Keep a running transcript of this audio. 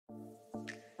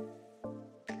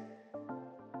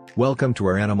Welcome to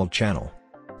our animal channel.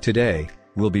 Today,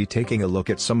 we'll be taking a look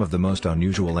at some of the most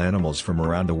unusual animals from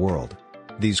around the world.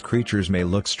 These creatures may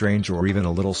look strange or even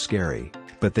a little scary,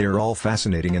 but they are all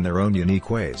fascinating in their own unique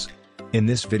ways. In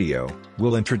this video,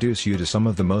 we'll introduce you to some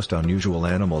of the most unusual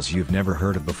animals you've never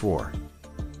heard of before.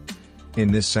 In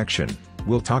this section,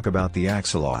 we'll talk about the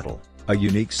axolotl, a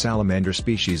unique salamander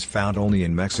species found only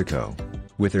in Mexico.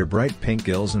 With their bright pink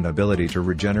gills and ability to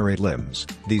regenerate limbs,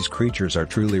 these creatures are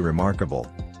truly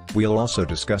remarkable. We'll also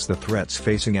discuss the threats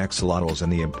facing axolotls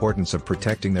and the importance of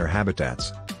protecting their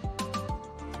habitats.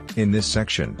 In this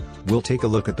section, we'll take a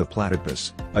look at the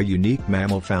platypus, a unique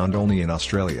mammal found only in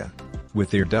Australia.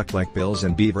 With their duck-like bills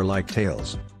and beaver-like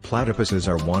tails, platypuses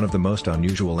are one of the most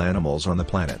unusual animals on the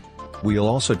planet. We'll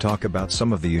also talk about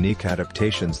some of the unique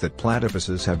adaptations that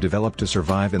platypuses have developed to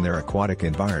survive in their aquatic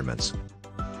environments.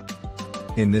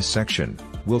 In this section,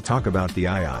 we'll talk about the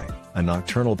aye-aye, a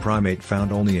nocturnal primate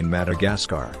found only in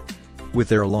Madagascar. With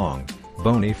their long,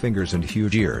 bony fingers and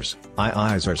huge ears,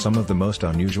 aye-ayes are some of the most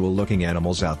unusual looking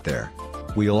animals out there.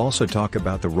 We'll also talk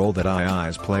about the role that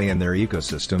aye-ayes play in their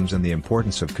ecosystems and the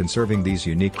importance of conserving these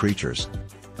unique creatures.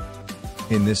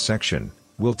 In this section,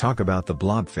 we'll talk about the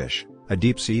blobfish, a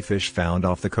deep-sea fish found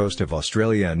off the coast of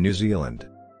Australia and New Zealand.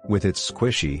 With its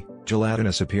squishy,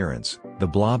 gelatinous appearance, the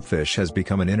blobfish has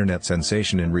become an internet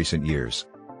sensation in recent years.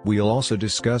 We'll also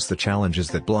discuss the challenges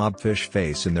that blobfish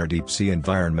face in their deep-sea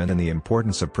environment and the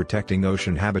importance of protecting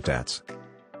ocean habitats.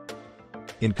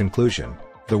 In conclusion,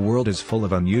 the world is full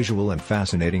of unusual and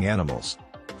fascinating animals.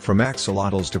 From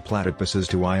axolotls to platypuses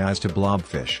to aye-ayes to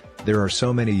blobfish, there are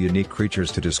so many unique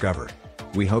creatures to discover.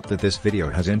 We hope that this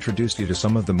video has introduced you to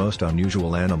some of the most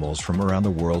unusual animals from around the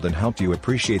world and helped you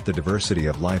appreciate the diversity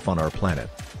of life on our planet.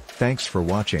 Thanks for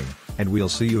watching, and we'll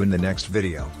see you in the next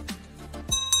video.